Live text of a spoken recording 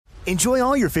Enjoy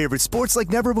all your favorite sports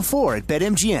like never before at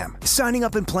BetMGM. Signing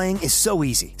up and playing is so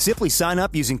easy. Simply sign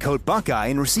up using code Buckeye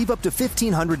and receive up to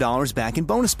 $1,500 back in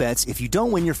bonus bets if you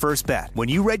don't win your first bet. When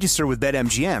you register with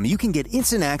BetMGM, you can get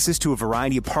instant access to a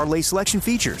variety of parlay selection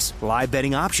features, live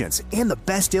betting options, and the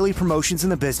best daily promotions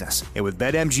in the business. And with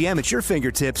BetMGM at your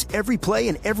fingertips, every play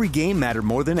and every game matter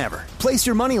more than ever. Place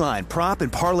your moneyline, prop,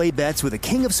 and parlay bets with the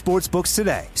king of sportsbooks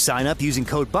today. Sign up using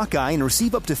code Buckeye and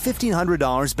receive up to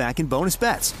 $1,500 back in bonus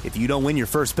bets if you don't win your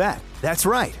first bet. That's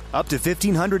right, up to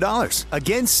 $1,500.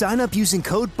 Again, sign up using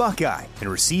code Buckeye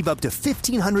and receive up to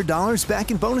 $1,500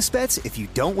 back in bonus bets if you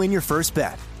don't win your first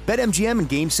bet. BetMGM and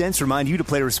GameSense remind you to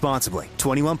play responsibly.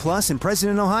 21 plus and present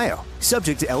in Ohio.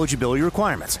 Subject to eligibility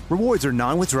requirements. Rewards are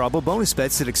non-withdrawable bonus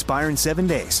bets that expire in 7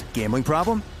 days. Gambling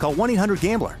problem? Call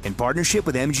 1-800-GAMBLER in partnership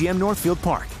with MGM Northfield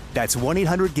Park. That's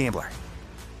 1-800-GAMBLER.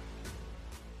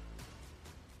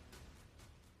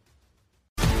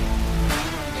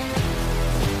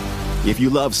 If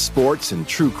you love sports and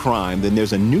true crime, then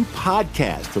there's a new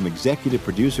podcast from executive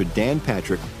producer Dan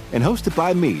Patrick and hosted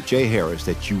by me, Jay Harris,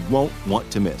 that you won't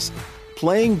want to miss.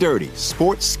 Playing Dirty: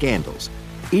 Sports Scandals.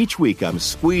 Each week, I'm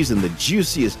squeezing the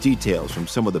juiciest details from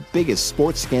some of the biggest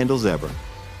sports scandals ever.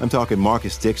 I'm talking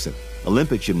Marcus Dixon,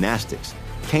 Olympic gymnastics,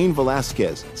 Cain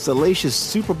Velasquez, salacious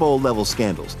Super Bowl-level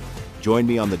scandals. Join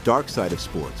me on the dark side of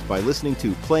sports by listening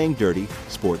to Playing Dirty: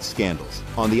 Sports Scandals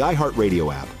on the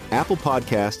iHeartRadio app, Apple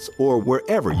Podcasts, or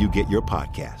wherever you get your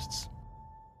podcasts.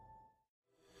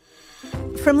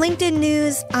 From LinkedIn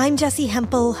News, I'm Jessie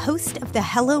Hempel, host of the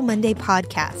Hello Monday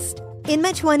podcast. In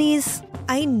my 20s,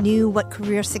 I knew what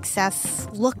career success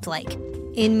looked like.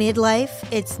 In midlife,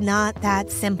 it's not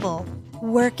that simple.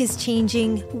 Work is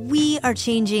changing, we are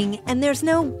changing, and there's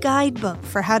no guidebook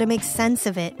for how to make sense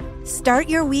of it. Start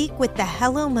your week with the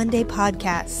Hello Monday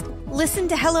podcast. Listen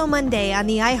to Hello Monday on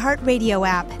the iHeartRadio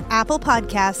app, Apple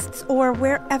Podcasts, or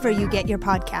wherever you get your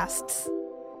podcasts.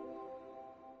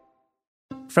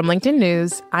 From LinkedIn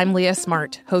News, I'm Leah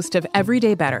Smart, host of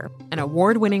Everyday Better, an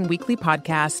award-winning weekly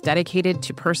podcast dedicated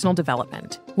to personal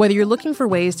development. Whether you're looking for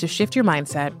ways to shift your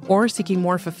mindset or seeking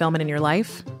more fulfillment in your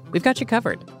life, we've got you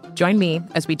covered. Join me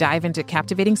as we dive into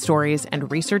captivating stories and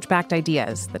research-backed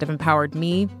ideas that have empowered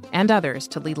me and others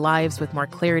to lead lives with more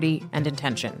clarity and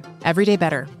intention. Everyday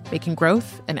Better, making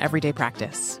growth an everyday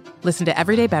practice. Listen to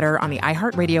Everyday Better on the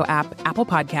iHeartRadio app, Apple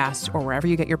Podcasts, or wherever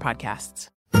you get your podcasts.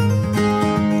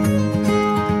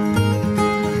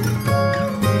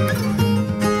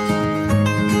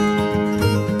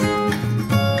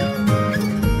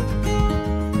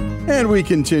 And we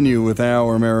continue with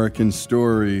Our American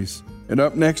Stories. And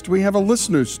up next, we have a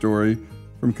listener story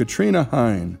from Katrina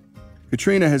Hine.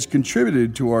 Katrina has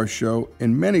contributed to our show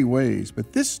in many ways,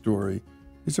 but this story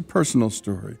is a personal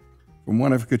story from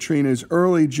one of Katrina's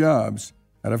early jobs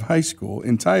out of high school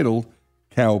entitled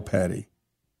Cow Patty.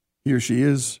 Here she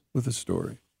is with a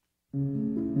story.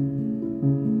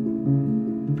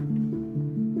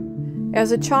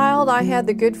 As a child, I had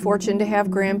the good fortune to have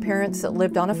grandparents that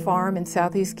lived on a farm in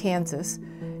southeast Kansas,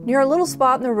 near a little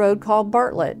spot in the road called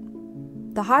Bartlett.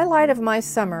 The highlight of my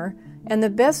summer and the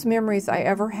best memories I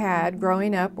ever had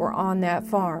growing up were on that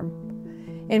farm.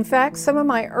 In fact, some of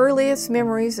my earliest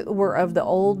memories were of the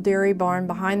old dairy barn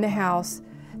behind the house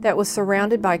that was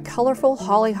surrounded by colorful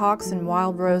hollyhocks and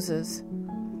wild roses.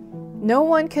 No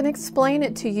one can explain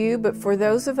it to you, but for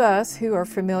those of us who are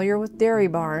familiar with dairy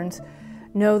barns,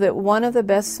 know that one of the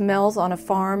best smells on a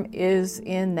farm is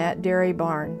in that dairy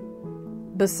barn,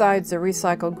 besides the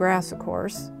recycled grass, of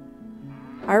course.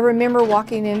 I remember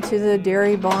walking into the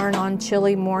dairy barn on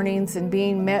chilly mornings and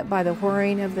being met by the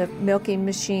whirring of the milking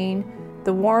machine,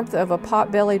 the warmth of a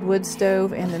pot-bellied wood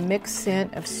stove, and the mixed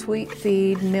scent of sweet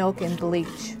feed, milk, and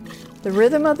bleach. The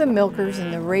rhythm of the milkers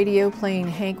and the radio playing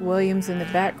Hank Williams in the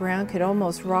background could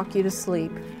almost rock you to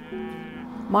sleep.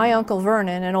 My Uncle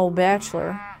Vernon, an old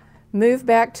bachelor, moved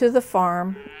back to the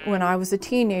farm when I was a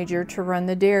teenager to run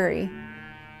the dairy,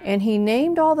 and he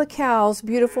named all the cows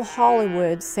beautiful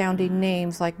Hollywood-sounding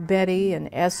names like Betty and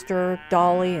Esther,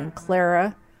 Dolly, and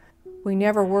Clara. We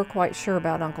never were quite sure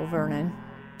about Uncle Vernon.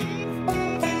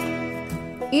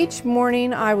 Each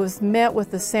morning I was met with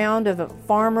the sound of a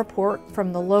farm report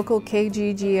from the local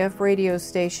KGGF radio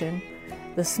station,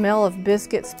 the smell of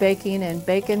biscuits baking and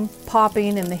bacon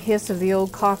popping and the hiss of the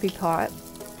old coffee pot.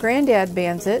 Granddad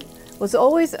Banzit was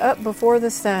always up before the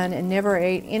sun and never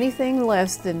ate anything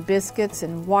less than biscuits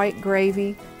and white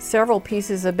gravy, several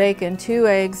pieces of bacon, 2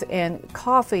 eggs, and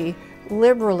coffee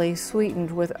liberally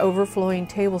sweetened with overflowing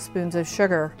tablespoons of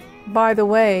sugar. By the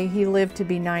way, he lived to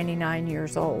be 99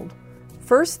 years old.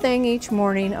 First thing each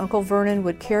morning, Uncle Vernon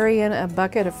would carry in a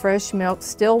bucket of fresh milk,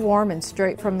 still warm and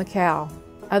straight from the cow.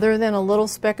 Other than a little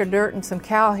speck of dirt and some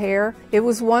cow hair, it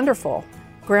was wonderful.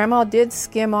 Grandma did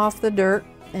skim off the dirt,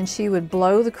 and she would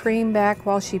blow the cream back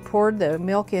while she poured the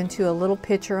milk into a little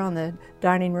pitcher on the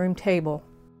dining room table.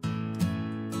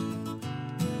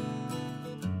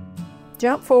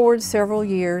 Jump forward several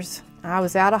years. I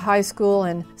was out of high school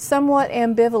and somewhat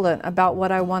ambivalent about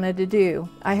what I wanted to do.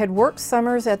 I had worked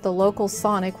summers at the local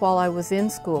Sonic while I was in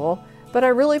school, but I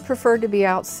really preferred to be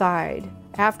outside.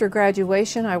 After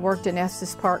graduation, I worked in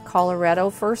Estes Park, Colorado,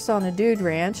 first on a dude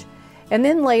ranch, and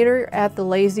then later at the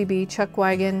Lazy Bee Chuck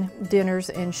Wagon Dinners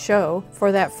and Show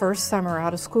for that first summer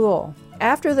out of school.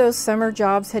 After those summer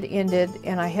jobs had ended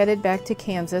and I headed back to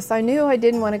Kansas, I knew I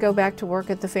didn't want to go back to work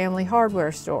at the family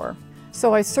hardware store.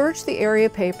 So I searched the area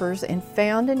papers and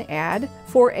found an ad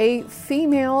for a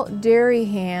female dairy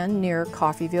hand near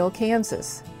Coffeyville,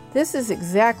 Kansas. This is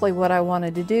exactly what I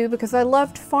wanted to do because I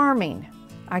loved farming.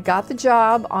 I got the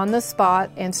job on the spot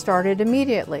and started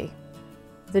immediately.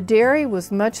 The dairy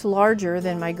was much larger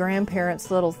than my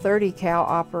grandparents' little 30-cow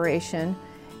operation,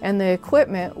 and the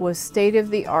equipment was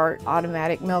state-of-the-art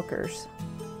automatic milkers.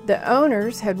 The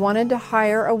owners had wanted to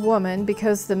hire a woman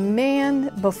because the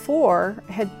man before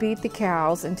had beat the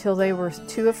cows until they were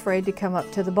too afraid to come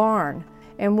up to the barn,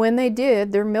 and when they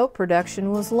did, their milk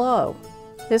production was low.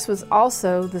 This was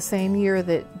also the same year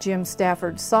that Jim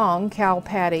Stafford's song, Cow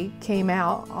Patty, came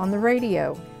out on the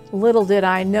radio. Little did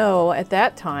I know at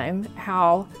that time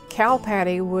how Cow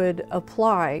Patty would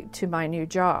apply to my new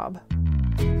job.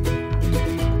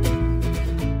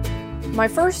 My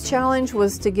first challenge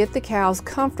was to get the cows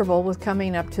comfortable with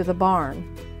coming up to the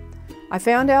barn. I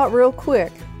found out real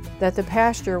quick that the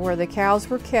pasture where the cows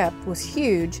were kept was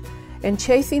huge, and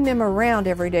chasing them around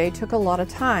every day took a lot of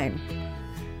time.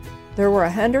 There were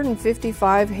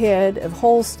 155 head of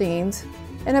Holsteins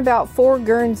and about 4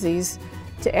 Guernseys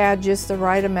to add just the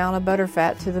right amount of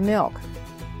butterfat to the milk.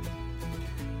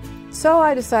 So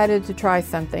I decided to try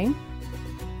something.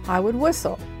 I would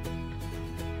whistle.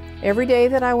 Every day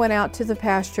that I went out to the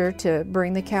pasture to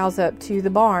bring the cows up to the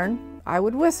barn, I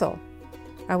would whistle.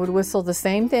 I would whistle the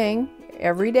same thing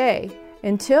every day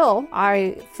until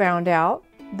I found out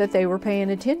that they were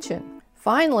paying attention.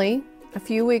 Finally, a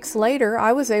few weeks later,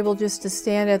 I was able just to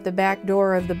stand at the back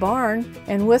door of the barn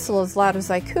and whistle as loud as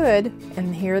I could,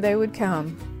 and here they would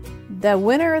come. The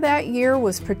winter that year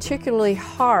was particularly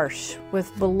harsh,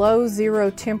 with below zero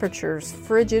temperatures,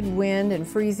 frigid wind, and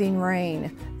freezing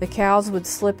rain. The cows would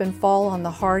slip and fall on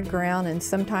the hard ground, and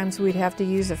sometimes we'd have to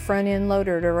use a front-end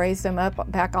loader to raise them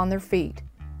up back on their feet.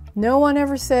 No one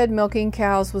ever said milking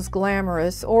cows was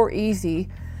glamorous or easy,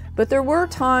 but there were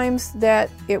times that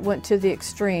it went to the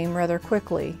extreme rather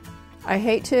quickly. I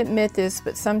hate to admit this,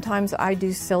 but sometimes I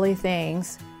do silly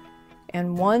things.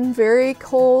 And one very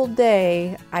cold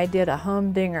day, I did a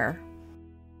humdinger.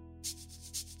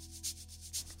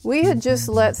 We had just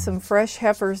let some fresh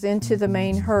heifers into the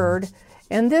main herd,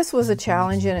 and this was a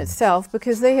challenge in itself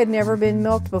because they had never been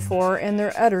milked before and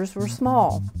their udders were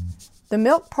small. The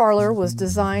milk parlor was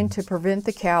designed to prevent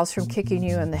the cows from kicking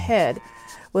you in the head,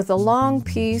 with a long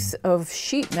piece of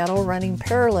sheet metal running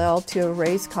parallel to a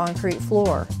raised concrete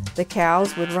floor. The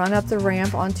cows would run up the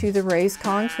ramp onto the raised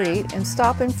concrete and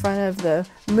stop in front of the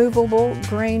movable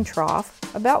grain trough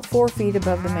about 4 feet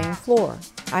above the main floor.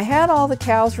 I had all the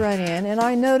cows run in, and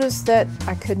I noticed that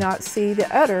I could not see the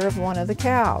udder of one of the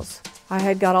cows. I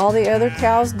had got all the other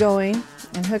cows going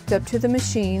and hooked up to the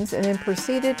machines, and then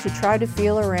proceeded to try to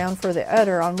feel around for the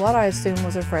udder on what I assumed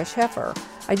was a fresh heifer.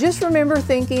 I just remember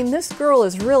thinking, this girl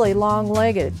is really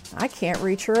long-legged. I can't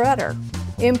reach her udder.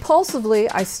 Impulsively,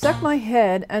 I stuck my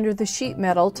head under the sheet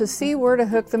metal to see where to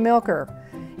hook the milker,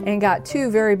 and got 2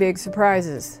 very big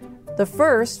surprises. The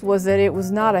first was that it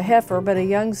was not a heifer but a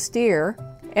young steer,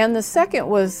 and the second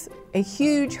was a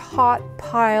huge hot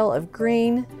pile of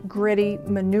green, gritty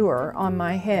manure on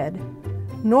my head.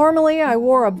 Normally I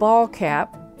wore a ball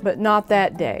cap, but not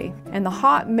that day, and the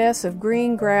hot mess of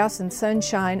green grass and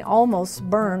sunshine almost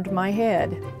burned my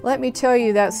head. Let me tell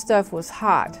you, that stuff was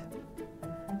hot.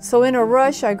 So in a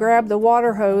rush, I grabbed the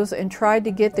water hose and tried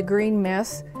to get the green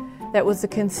mess that was the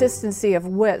consistency of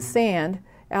wet sand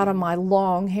out of my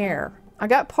long hair. I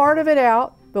got part of it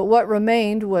out, but what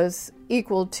remained was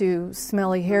equal to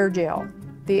smelly hair gel.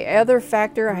 The other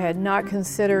factor I had not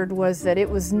considered was that it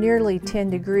was nearly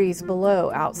 10 degrees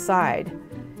below outside,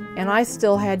 and I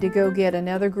still had to go get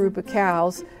another group of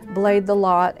cows, blade the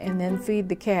lot, and then feed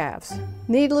the calves.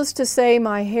 Needless to say,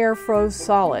 my hair froze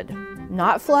solid.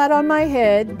 Not flat on my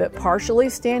head, but partially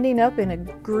standing up in a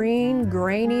green,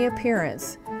 grainy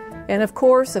appearance. And of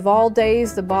course, of all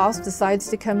days, the boss decides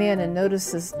to come in and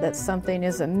notices that something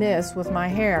is amiss with my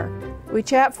hair. We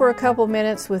chat for a couple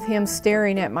minutes with him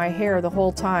staring at my hair the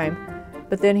whole time,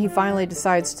 but then he finally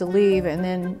decides to leave and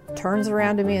then turns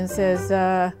around to me and says,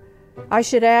 I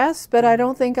should ask, but I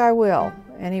don't think I will.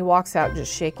 And he walks out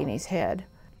just shaking his head.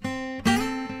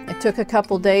 It took a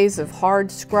couple days of hard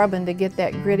scrubbing to get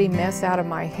that gritty mess out of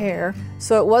my hair,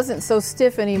 so it wasn't so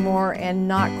stiff anymore and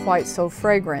not quite so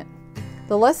fragrant.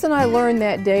 The lesson I learned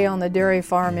that day on the dairy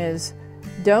farm is,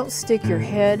 don't stick your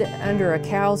head under a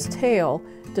cow's tail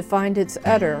to find its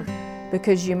udder,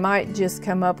 because you might just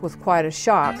come up with quite a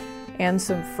shock and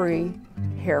some free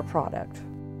hair product.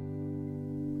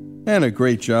 And a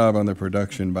great job on the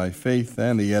production by Faith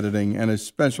and the editing, and a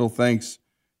special thanks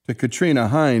to Katrina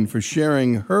Hein for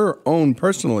sharing her own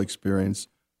personal experience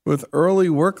with early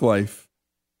work life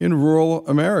in rural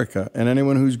America. And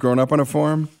anyone who's grown up on a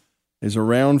farm, is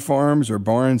around farms or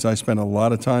barns. I spent a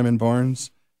lot of time in barns,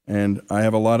 and I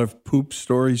have a lot of poop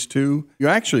stories too. You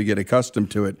actually get accustomed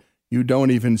to it. You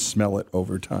don't even smell it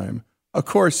over time. Of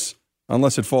course,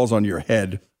 unless it falls on your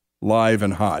head, live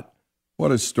and hot.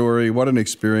 What a story, what an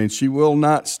experience. She will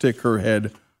not stick her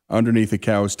head underneath a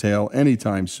cow's tail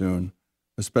anytime soon.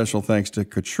 A special thanks to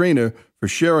Katrina for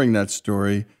sharing that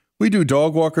story. We do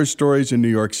dog walker stories in New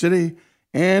York City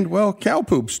and, well, cow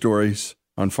poop stories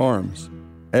on farms.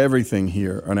 Everything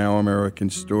here on Our American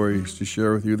Stories to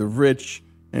share with you the rich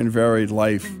and varied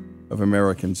life of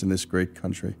Americans in this great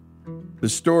country. The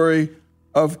story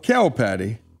of Cow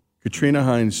Patty, Katrina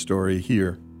Hein's story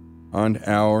here on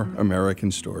Our American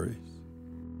Stories.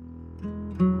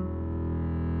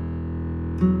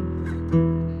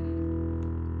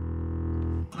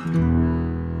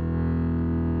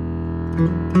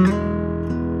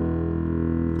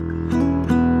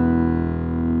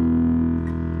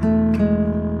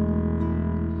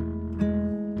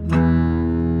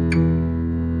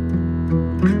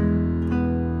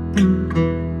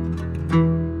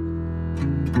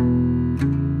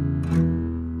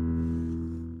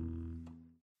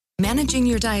 Managing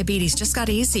your diabetes just got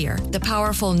easier. The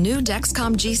powerful new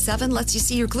Dexcom G7 lets you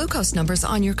see your glucose numbers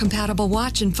on your compatible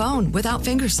watch and phone without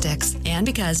finger sticks. And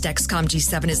because Dexcom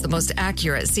G7 is the most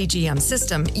accurate CGM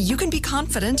system, you can be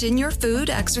confident in your food,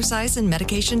 exercise, and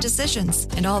medication decisions.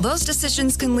 And all those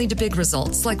decisions can lead to big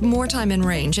results like more time in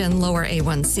range and lower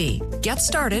A1C. Get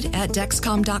started at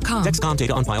Dexcom.com. Dexcom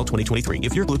data on file 2023.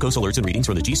 If your glucose alerts and readings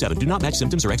from the G7 do not match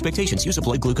symptoms or expectations, use a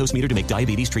blood glucose meter to make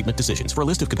diabetes treatment decisions. For a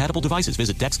list of compatible devices,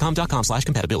 visit Dexcom.com/compatibility.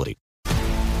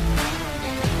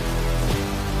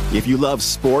 If you love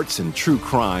sports and true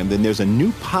crime, then there's a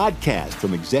new podcast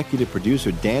from executive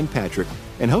producer Dan Patrick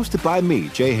and hosted by me,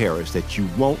 Jay Harris, that you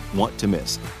won't want to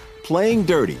miss. Playing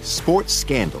Dirty: Sports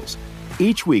Scandals.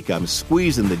 Each week, I'm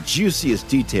squeezing the juiciest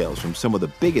details from some of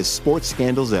the biggest sports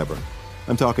scandals ever.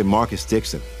 I'm talking Marcus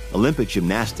Dixon, Olympic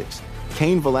gymnastics,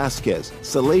 Cain Velasquez,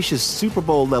 salacious Super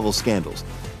Bowl-level scandals.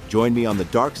 Join me on the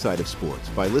dark side of sports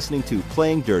by listening to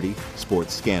Playing Dirty: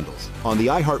 Sports Scandals on the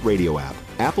iHeartRadio app,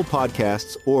 Apple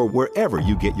Podcasts, or wherever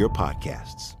you get your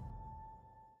podcasts.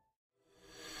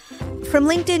 From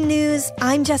LinkedIn News,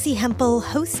 I'm Jessie Hempel,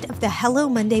 host of the Hello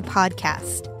Monday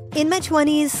podcast. In my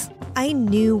 20s, I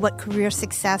knew what career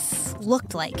success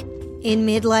looked like. In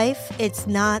midlife, it's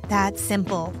not that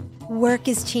simple. Work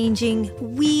is changing,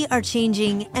 we are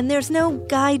changing, and there's no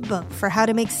guidebook for how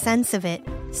to make sense of it.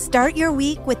 Start your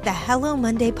week with the Hello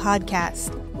Monday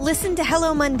podcast. Listen to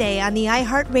Hello Monday on the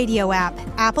iHeartRadio app,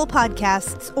 Apple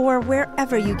Podcasts, or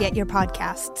wherever you get your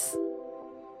podcasts.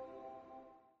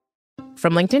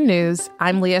 From LinkedIn News,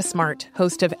 I'm Leah Smart,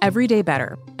 host of Everyday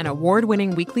Better, an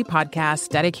award-winning weekly podcast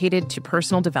dedicated to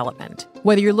personal development.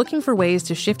 Whether you're looking for ways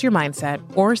to shift your mindset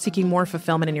or seeking more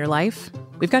fulfillment in your life,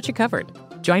 we've got you covered.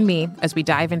 Join me as we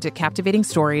dive into captivating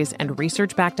stories and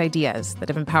research-backed ideas that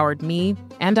have empowered me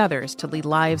and others to lead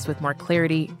lives with more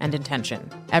clarity and intention.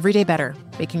 Everyday Better,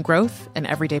 making growth an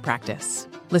everyday practice.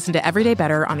 Listen to Everyday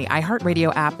Better on the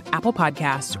iHeartRadio app, Apple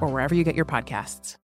Podcasts, or wherever you get your podcasts.